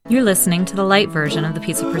You're listening to the LITE version of The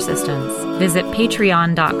Piece of Persistence. Visit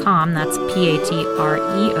patreon.com, that's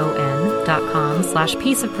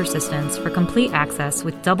patreon.com/Piece of Persistence for complete access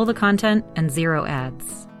with double the content and 0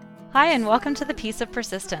 ads. Hi, and welcome to The Piece of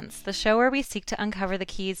Persistence, the show where we seek to uncover the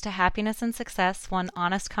keys to happiness and success, one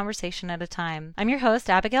honest conversation at a time. I'm your host,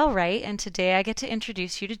 Abigail Wright, and today I get to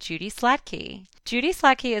introduce you to Judy Sladky. Judy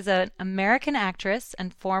Sladky is an American actress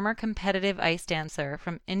and former competitive ice dancer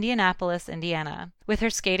from Indianapolis, Indiana. With her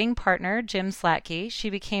skating partner, Jim Sladky, she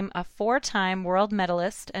became a 4-time world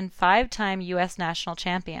medalist and 5-time U.S. national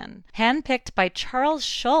champion. Handpicked by Charles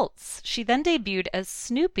Schulz, she then debuted as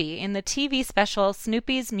Snoopy in the TV special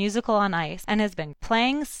Snoopy's Musical on Ice and has been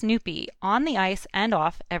playing Snoopy on the ice and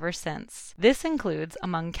off ever since. This includes,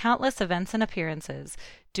 among countless events and appearances,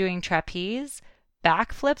 doing trapeze,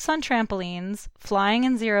 backflips on trampolines, flying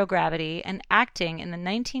in zero gravity, and acting in the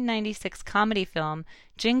 1996 comedy film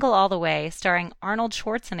Jingle All the Way, starring Arnold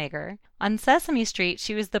Schwarzenegger. On Sesame Street,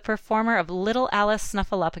 she was the performer of Little Alice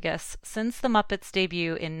Snuffleupagus since the Muppets'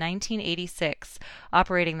 debut in 1986,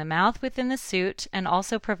 operating the mouth within the suit and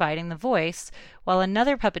also providing the voice, while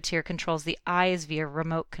another puppeteer controls the eyes via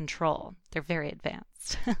remote control. They're very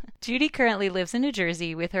advanced. Judy currently lives in New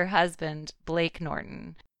Jersey with her husband, Blake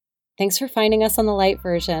Norton. Thanks for finding us on the LITE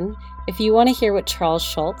version. If you want to hear what Charles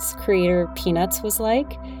Schulz, creator of Peanuts, was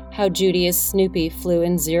like, how Judy as Snoopy flew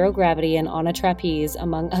in zero gravity and on a trapeze,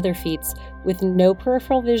 among other feats, with no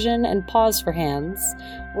peripheral vision and paws for hands,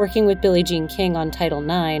 working with Billie Jean King on Title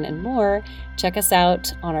IX, and more, check us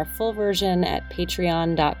out on our full version at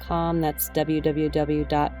patreon.com. That's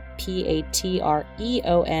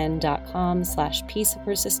www.patreon.com/Piece of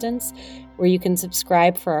Persistence, where you can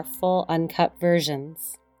subscribe for our full uncut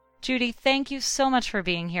versions. Judy, thank you so much for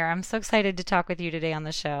being here. I'm so excited to talk with you today on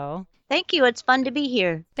the show. Thank you. It's fun to be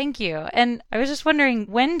here. Thank you. And I was just wondering,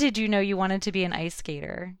 when did you know you wanted to be an ice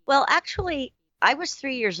skater? Well, actually, I was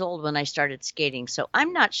 3 years old when I started skating, so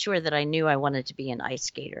I'm not sure that I knew I wanted to be an ice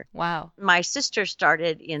skater. Wow. My sister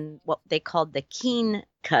started in what they called the Keen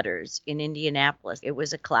Cutters in Indianapolis. It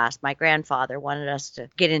was a class. My grandfather wanted us to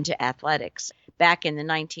get into athletics. Back in the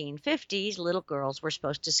 1950s, little girls were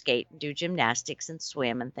supposed to skate and do gymnastics and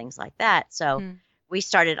swim and things like that. So we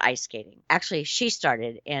started ice skating. Actually, she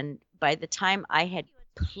started, and by the time I had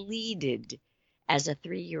pleaded as a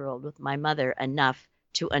 3-year-old with my mother enough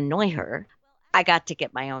to annoy her, I got to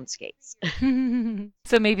get my own skates.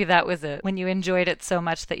 So maybe that was it, when you enjoyed it so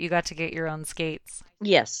much that you got to get your own skates.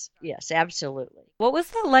 Yes, absolutely. What was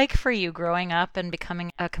that like for you growing up and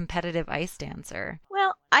becoming a competitive ice dancer?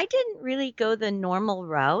 Well, I didn't really go the normal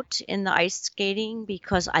route in the ice skating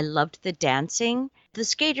because I loved the dancing. The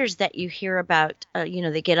skaters that you hear about,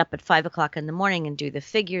 they get up at 5 o'clock in the morning and do the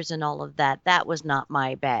figures and all of that. That was not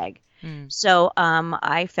my bag. So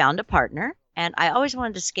I found a partner, and I always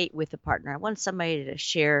wanted to skate with a partner. I wanted somebody to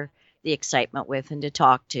share the excitement with and to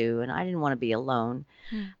talk to, and I didn't want to be alone.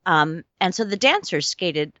 And so the dancers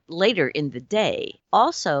skated later in the day.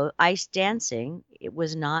 Also, ice dancing, it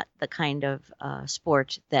was not the kind of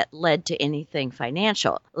sport that led to anything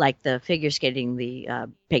financial, like the figure skating, the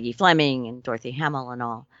Peggy Fleming and Dorothy Hamill and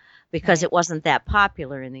all, because it wasn't that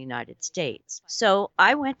popular in the United States. So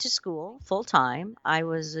I went to school full time. I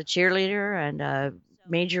was a cheerleader and a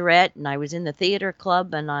majorette, and I was in the theater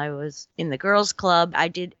club, and I was in the girls club. I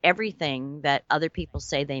did everything that other people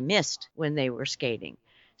say they missed when they were skating.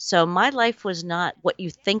 So my life was not what you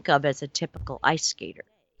think of as a typical ice skater.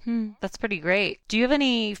 That's pretty great. Do you have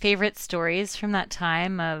any favorite stories from that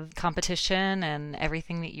time of competition and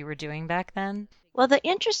everything that you were doing back then? Well, the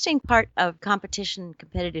interesting part of competition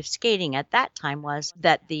competitive skating at that time was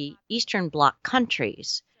that the Eastern Bloc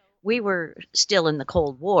countries, we were still in the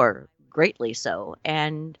Cold War, greatly so,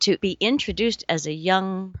 and to be introduced as a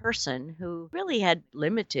young person who really had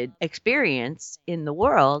limited experience in the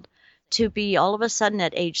world, to be all of a sudden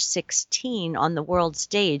at age 16 on the world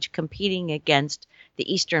stage competing against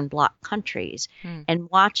the Eastern Bloc countries and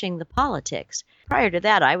watching the politics. Prior to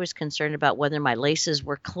that, I was concerned about whether my laces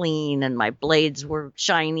were clean and my blades were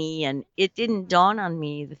shiny, and it didn't dawn on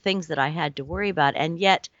me the things that I had to worry about. And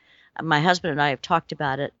yet, my husband and I have talked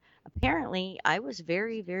about it. Apparently, I was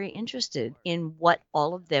very, very interested in what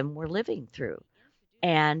all of them were living through.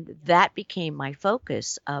 And that became my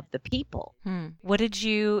focus of the people. What did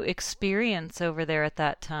you experience over there at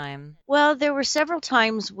that time? Well, there were several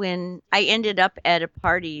times when I ended up at a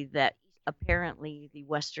party that apparently the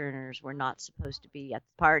Westerners were not supposed to be at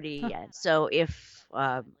the party. And so if,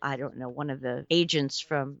 I don't know, one of the agents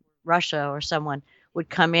from Russia or someone would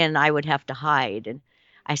come in, I would have to hide. And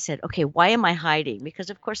I said, okay, why am I hiding? Because,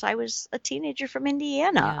 of course, I was a teenager from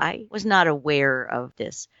Indiana. I was not aware of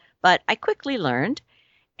this. But I quickly learned.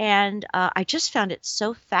 And I just found it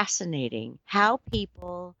so fascinating how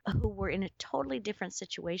people who were in a totally different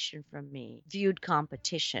situation from me viewed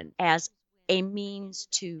competition as a means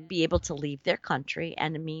to be able to leave their country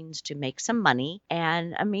and a means to make some money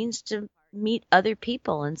and a means to meet other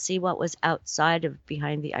people and see what was outside of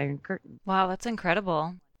behind the Iron Curtain. Wow, that's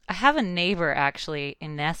incredible. I have a neighbor actually,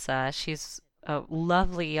 Inessa. She's a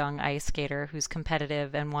lovely young ice skater who's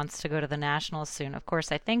competitive and wants to go to the nationals soon. Of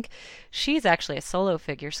course, I think she's actually a solo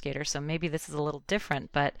figure skater, so maybe this is a little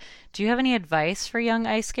different. But do you have any advice for young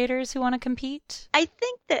ice skaters who want to compete? I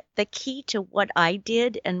think that the key to what I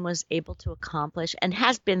did and was able to accomplish and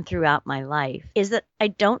has been throughout my life is that I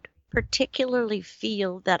don't particularly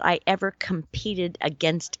feel that I ever competed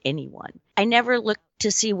against anyone. I never looked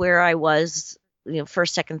to see where I was,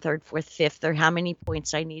 first, second, third, fourth, fifth, or how many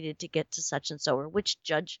points I needed to get to such and so, or which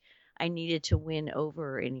judge I needed to win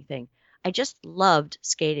over or anything. I just loved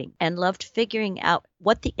skating and loved figuring out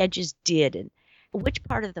what the edges did and which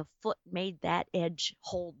part of the foot made that edge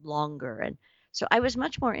hold longer. And so I was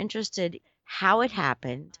much more interested how it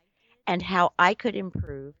happened and how I could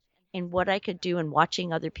improve and what I could do in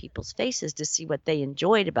watching other people's faces to see what they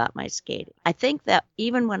enjoyed about my skating. I think that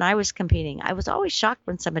even when I was competing, I was always shocked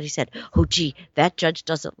when somebody said, oh, gee, that judge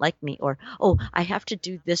doesn't like me, or, oh, I have to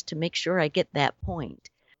do this to make sure I get that point.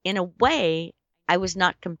 In a way, I was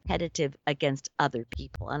not competitive against other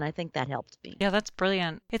people, and I think that helped me. Yeah, that's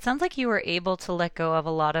brilliant. It sounds like you were able to let go of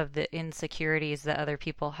a lot of the insecurities that other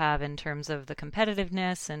people have in terms of the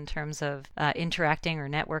competitiveness, in terms of interacting or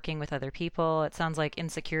networking with other people. It sounds like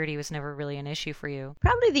insecurity was never really an issue for you.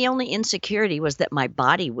 Probably the only insecurity was that my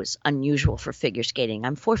body was unusual for figure skating.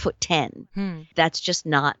 I'm 4'10". That's just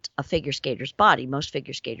not a figure skater's body. Most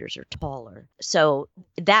figure skaters are taller. So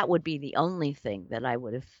that would be the only thing that I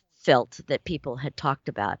would have felt that people had talked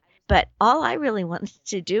about. But all I really wanted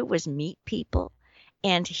to do was meet people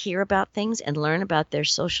and hear about things and learn about their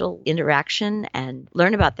social interaction and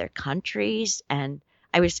learn about their countries. And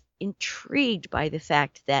I was intrigued by the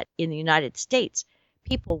fact that in the United States,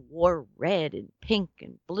 people wore red and pink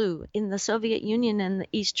and blue. In the Soviet Union and the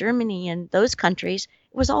East Germany and those countries,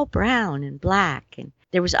 it was all brown and black. And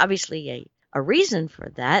there was obviously a reason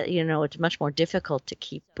for that. It's much more difficult to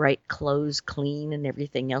keep bright clothes clean and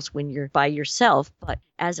everything else when you're by yourself. But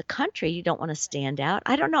as a country, you don't want to stand out.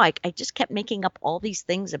 I don't know. I just kept making up all these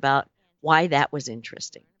things about why that was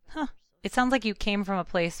interesting. Huh. It sounds like you came from a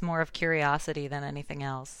place more of curiosity than anything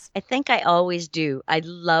else. I think I always do. I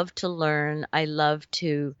love to learn. I love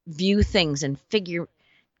to view things and figure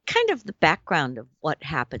kind of the background of what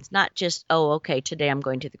happens. Not just, oh, okay, today I'm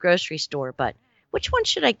going to the grocery store, but which one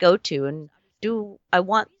should I go to? And do I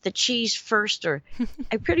want the cheese first? Or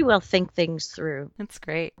I pretty well think things through. That's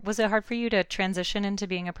great. Was it hard for you to transition into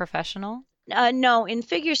being a professional? No, in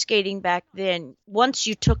figure skating back then, once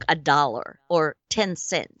you took $1 or 10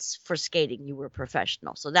 cents for skating, you were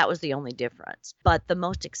professional. So that was the only difference. But the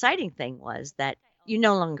most exciting thing was that you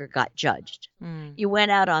no longer got judged. You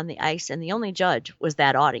went out on the ice and the only judge was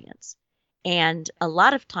that audience. And a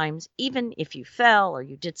lot of times, even if you fell or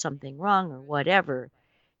you did something wrong or whatever,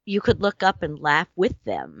 you could look up and laugh with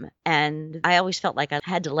them. And I always felt like I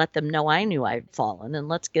had to let them know I knew I'd fallen and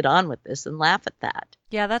let's get on with this and laugh at that.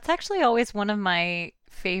 Yeah, that's actually always one of my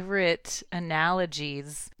favorite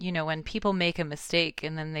analogies. When people make a mistake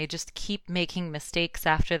and then they just keep making mistakes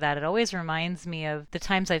after that, it always reminds me of the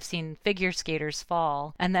times I've seen figure skaters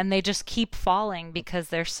fall and then they just keep falling because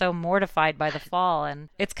they're so mortified by the fall. And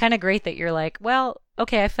it's kind of great that you're like, well,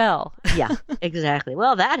 okay, I fell. Yeah, exactly.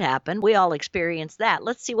 Well, that happened. We all experienced that.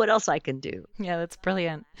 Let's see what else I can do. Yeah, that's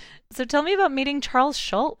brilliant. So tell me about meeting Charles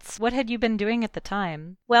Schulz. What had you been doing at the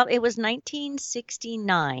time? Well, it was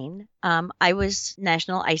 1969. I was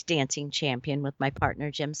national ice dancing champion with my partner,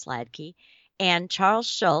 Judy Sladky. And Charles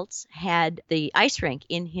Schulz had the ice rink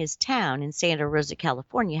in his town in Santa Rosa,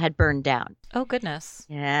 California, had burned down. Oh, goodness.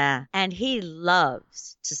 Yeah. And he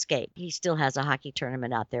loves to skate. He still has a hockey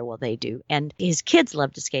tournament out there. Well, they do. And his kids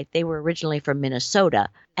love to skate. They were originally from Minnesota,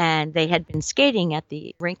 and they had been skating at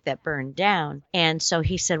the rink that burned down. And so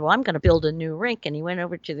he said, well, I'm going to build a new rink. And he went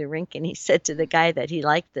over to the rink and he said to the guy that he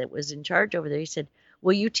liked that was in charge over there, he said,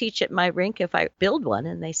 will you teach at my rink if I build one?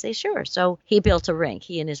 And they say, sure. So he built a rink,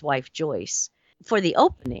 he and his wife, Joyce. For the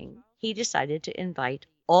opening, he decided to invite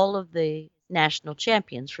all of the national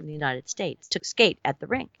champions from the United States to skate at the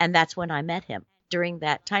rink. And that's when I met him. During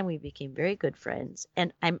that time, we became very good friends.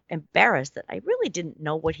 And I'm embarrassed that I really didn't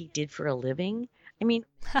know what he did for a living. I mean,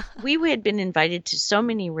 we had been invited to so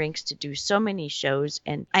many rinks to do so many shows,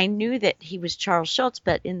 and I knew that he was Charles Schulz,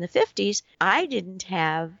 but in the 50s, I didn't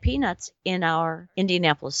have Peanuts in our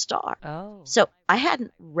Indianapolis Star. Oh. So I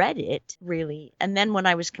hadn't read it, really. And then when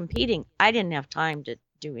I was competing, I didn't have time to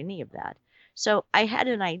do any of that. So I had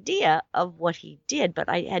an idea of what he did, but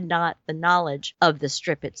I had not the knowledge of the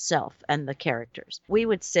strip itself and the characters. We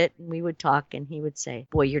would sit and we would talk, and he would say,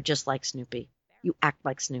 "Boy, you're just like Snoopy. You act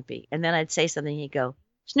like Snoopy." And then I'd say something, he'd go,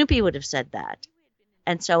 "Snoopy would have said that."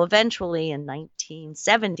 And so eventually in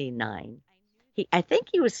 1979, I think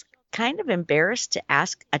he was kind of embarrassed to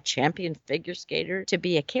ask a champion figure skater to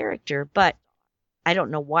be a character, but I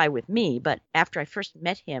don't know why with me. But after I first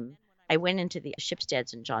met him, I went into the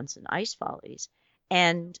Shipsteads and Johnson Ice Follies,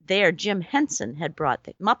 and there Jim Henson had brought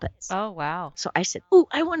the Muppets. Oh, wow. So I said, "Ooh,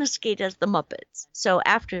 I want to skate as the Muppets." So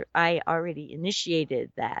after I already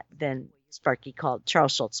initiated that, then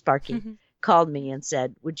Charles Schulz Sparky, called me and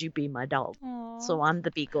said, "Would you be my dog?" Aww. So I'm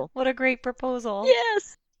the Beagle. What a great proposal.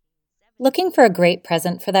 Yes. Looking for a great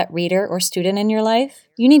present for that reader or student in your life?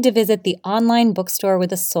 You need to visit the online bookstore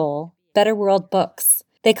with a soul, Better World Books.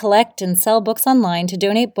 They collect and sell books online to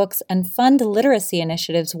donate books and fund literacy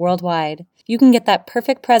initiatives worldwide. You can get that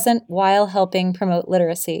perfect present while helping promote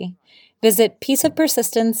literacy. Visit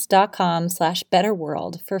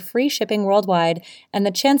pieceofpersistence.com/betterworld for free shipping worldwide and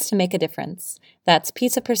the chance to make a difference. That's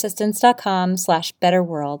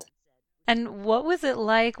pieceofpersistence.com/betterworld. And what was it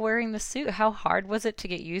like wearing the suit? How hard was it to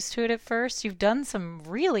get used to it at first? You've done some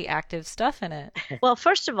really active stuff in it. Well,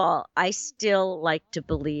 first of all, I still like to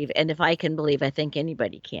believe, and if I can believe, I think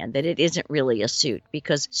anybody can, that it isn't really a suit,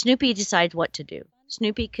 because Snoopy decides what to do.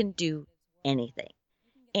 Snoopy can do anything.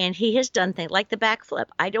 And he has done things like the backflip.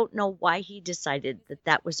 I don't know why he decided that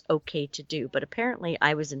that was okay to do, but apparently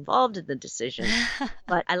I was involved in the decision.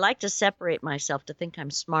 But I like to separate myself to think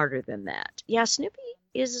I'm smarter than that. Yeah, Snoopy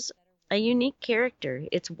is a unique character.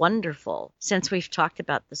 It's wonderful. Since we've talked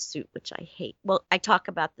about the suit, which I hate. Well, I talk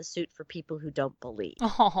about the suit for people who don't believe.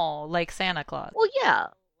 Oh, like Santa Claus. Well, yeah.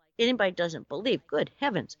 Anybody doesn't believe, good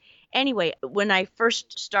heavens. Anyway, when I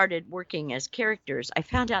first started working as characters, I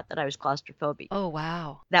found out that I was claustrophobic. Oh,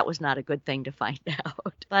 wow. That was not a good thing to find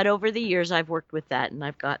out. But over the years, I've worked with that, and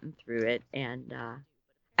I've gotten through it. And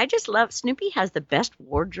I just love, Snoopy has the best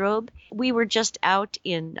wardrobe. We were just out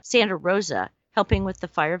in Santa Rosa helping with the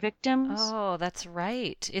fire victims. Oh, that's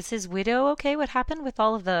right. Is his widow okay? What happened with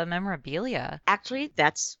all of the memorabilia? Actually,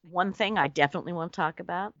 that's one thing I definitely want to talk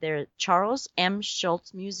about. The Charles M.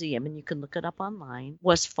 Schulz Museum, and you can look it up online,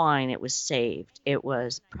 was fine. It was saved. It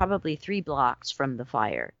was probably 3 blocks from the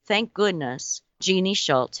fire. Thank goodness Jeannie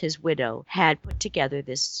Schulz, his widow, had put together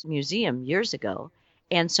this museum years ago.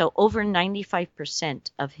 And so over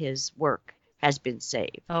 95% of his work has been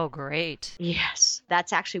saved. Oh, great. Yes.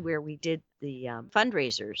 That's actually where we did the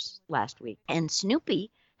fundraisers last week. And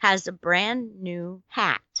Snoopy has a brand new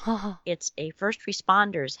hat. It's a first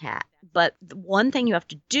responder's hat. But the one thing you have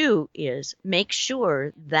to do is make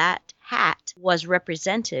sure that hat was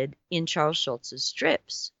represented in Charles Schulz's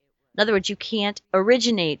strips. In other words, you can't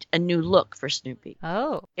originate a new look for Snoopy.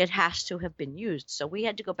 Oh. It has to have been used. So we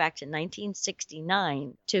had to go back to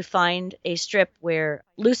 1969 to find a strip where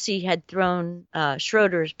Lucy had thrown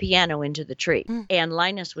Schroeder's piano into the tree. And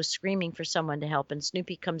Linus was screaming for someone to help, and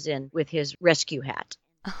Snoopy comes in with his rescue hat.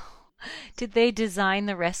 Did they design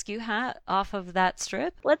the rescue hat off of that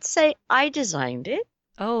strip? Let's say I designed it.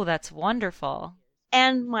 Oh, that's wonderful.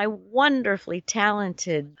 And my wonderfully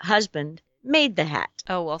talented husband made the hat.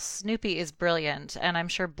 Oh, well, Snoopy is brilliant, and I'm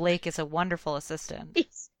sure Blake is a wonderful assistant.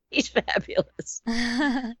 He's fabulous.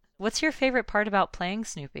 What's your favorite part about playing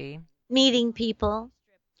Snoopy? Meeting people,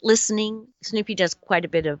 listening. Snoopy does quite a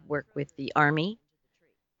bit of work with the Army.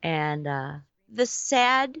 And the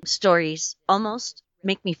sad stories almost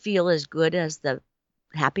make me feel as good as the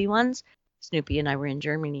happy ones. Snoopy and I were in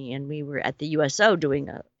Germany, and we were at the USO doing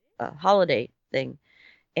a holiday thing.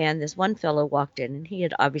 And this one fellow walked in, and he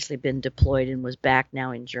had obviously been deployed and was back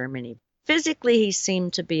now in Germany. Physically, he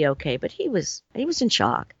seemed to be okay, but he was in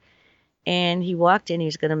shock. And he walked in, he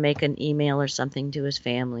was going to make an email or something to his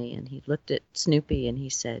family, and he looked at Snoopy and he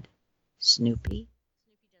said, "Snoopy?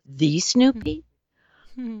 The Snoopy?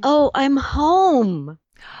 Oh, I'm home."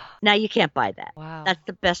 Now, you can't buy that. Wow. That's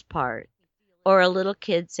the best part. Or a little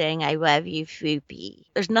kid saying, "I love you, Snoopy."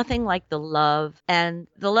 There's nothing like the love, and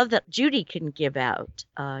the love that Judy can give out,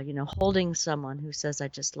 holding someone who says, "I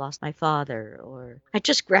just lost my father," or "I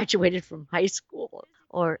just graduated from high school,"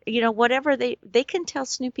 or, whatever. They can tell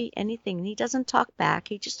Snoopy anything, and he doesn't talk back.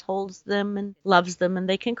 He just holds them and loves them, and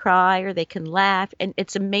they can cry or they can laugh, and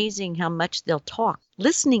it's amazing how much they'll talk.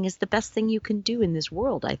 Listening is the best thing you can do in this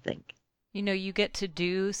world, I think. You know, you get to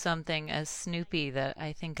do something as Snoopy that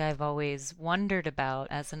I think I've always wondered about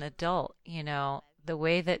as an adult. You know, the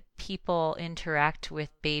way that people interact with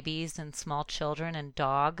babies and small children and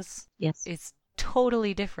dogs Yes. is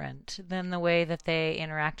totally different than the way that they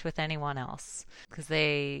interact with anyone else, because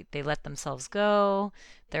they let themselves go.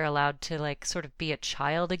 They're allowed to like sort of be a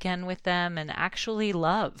child again with them and actually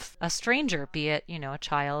love a stranger, be it, you know, a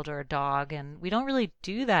child or a dog. And we don't really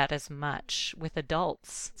do that as much with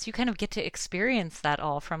adults. So you kind of get to experience that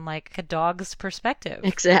all from like a dog's perspective.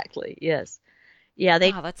 Exactly. Yes. Yeah,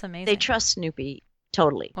 Wow, that's they amazing. trust Snoopy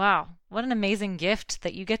totally. Wow, what an amazing gift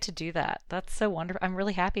that you get to do that. That's so wonderful. I'm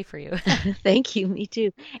really happy for you. Thank you. Me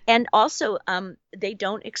too. And also, they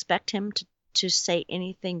don't expect him to say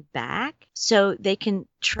anything back, so they can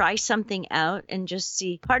try something out and just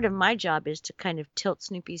see. Part of my job is to kind of tilt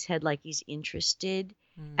Snoopy's head like he's interested.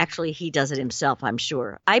 Actually, he does it himself, I'm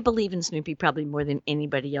sure. I believe in Snoopy probably more than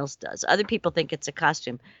anybody else does. Other people think it's a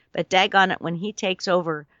costume, but daggone it, when he takes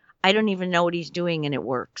over, I don't even know what he's doing, and it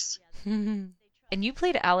works. And you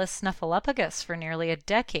played Alice Snuffleupagus for nearly a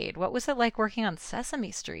decade. What was it like working on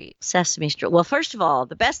Sesame Street? Sesame Street. Well, first of all,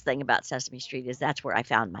 the best thing about Sesame Street is that's where I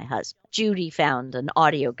found my husband. Judy found an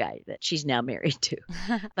audio guy that she's now married to.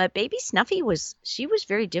 But baby Snuffy was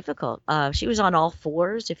very difficult. She was on all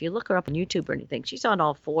fours. If you look her up on YouTube or anything, she's on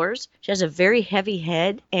all fours. She has a very heavy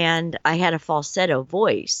head, and I had a falsetto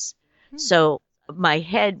voice. So my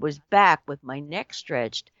head was back with my neck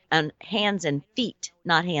stretched, and hands and feet,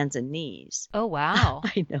 not hands and knees. Oh, wow.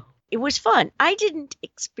 I know. It was fun. I didn't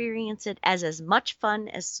experience it as much fun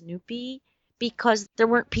as Snoopy because there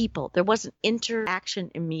weren't people. There wasn't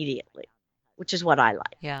interaction immediately, which is what I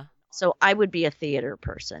like. Yeah. So I would be a theater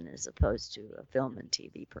person as opposed to a film and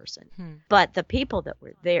TV person. But the people that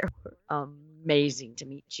were there were amazing to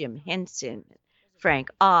meet. Jim Henson, Frank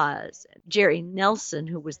Oz, Jerry Nelson,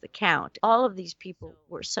 who was the Count. All of these people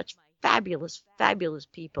were such fabulous, fabulous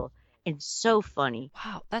people, and so funny.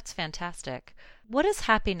 Wow, that's fantastic. What does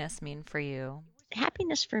happiness mean for you?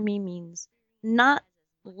 Happiness for me means not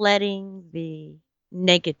letting the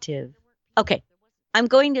negative. Okay, I'm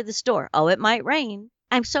going to the store. Oh, it might rain.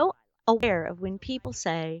 I'm so aware of when people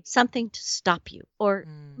say something to stop you, or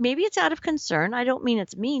maybe it's out of concern. I don't mean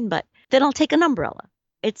it's mean, but then I'll take an umbrella.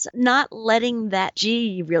 It's not letting that, gee,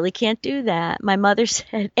 you really can't do that. My mother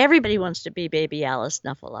said, everybody wants to be baby Alice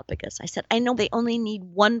Snuffleupagus. I said, I know they only need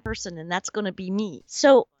one person, and that's going to be me.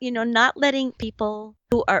 So, not letting people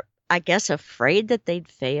who are, I guess, afraid that they'd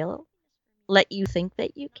fail, let you think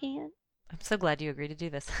that you can. I'm so glad you agreed to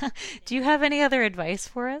do this. Do you have any other advice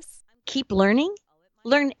for us? Keep learning.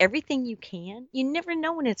 Learn everything you can. You never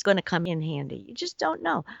know when it's going to come in handy. You just don't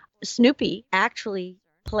know. Snoopy actually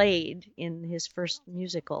played in his first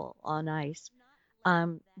musical on ice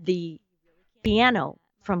the piano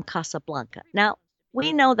from Casablanca. Now,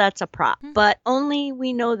 we know that's a prop, but only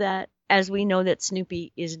we know that as we know that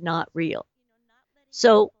Snoopy is not real.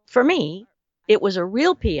 So for me, it was a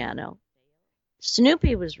real piano.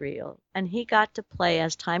 Snoopy was real, and he got to play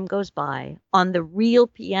as time goes by on the real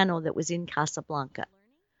piano that was in Casablanca.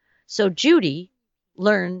 So Judy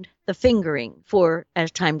learned the fingering for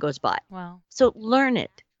as time goes by. Wow. So learn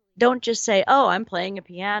it. Don't just say, oh, I'm playing a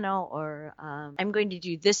piano, or I'm going to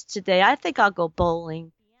do this today. I think I'll go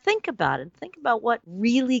bowling. Think about it. Think about what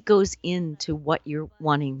really goes into what you're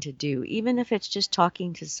wanting to do, even if it's just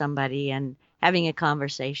talking to somebody and having a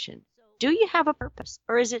conversation. Do you have a purpose,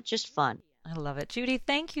 or is it just fun? I love it. Judy,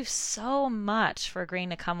 thank you so much for agreeing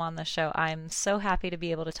to come on the show. I'm so happy to be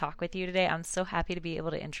able to talk with you today. I'm so happy to be able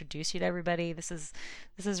to introduce you to everybody. This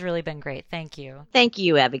has really been great. Thank you. Thank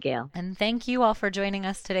you, Abigail. And thank you all for joining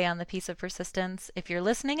us today on The Piece of Persistence. If you're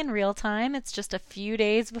listening in real time, it's just a few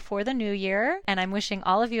days before the new year, and I'm wishing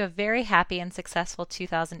all of you a very happy and successful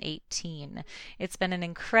 2018. It's been an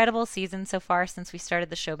incredible season so far since we started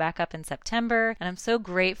the show back up in September, and I'm so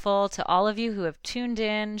grateful to all of you who have tuned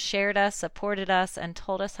in, shared us, supported us, and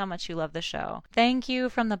told us how much you love the show. Thank you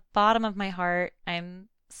from the bottom of my heart. I'm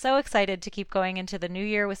so excited to keep going into the new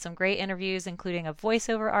year with some great interviews, including a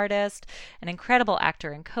voiceover artist, an incredible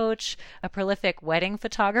actor and coach, a prolific wedding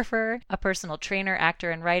photographer, a personal trainer, actor,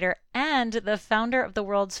 and writer, and the founder of the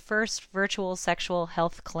world's first virtual sexual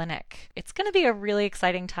health clinic. It's going to be a really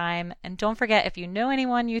exciting time, and don't forget, if you know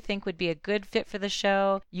anyone you think would be a good fit for the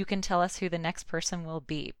show, you can tell us who the next person will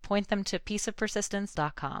be. Point them to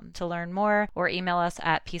pieceofpersistence.com to learn more, or email us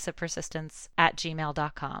at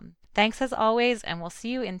pieceofpersistence@gmail.com. Thanks as always, and we'll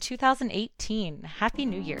see you in 2018. Happy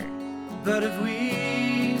New Year. But if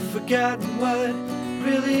we've forgotten what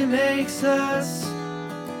really makes us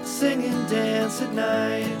sing and dance at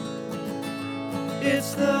night,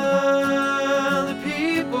 it's the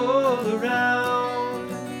people around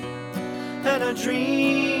our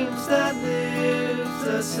dreams that lift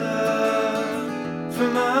us up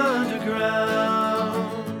from underground.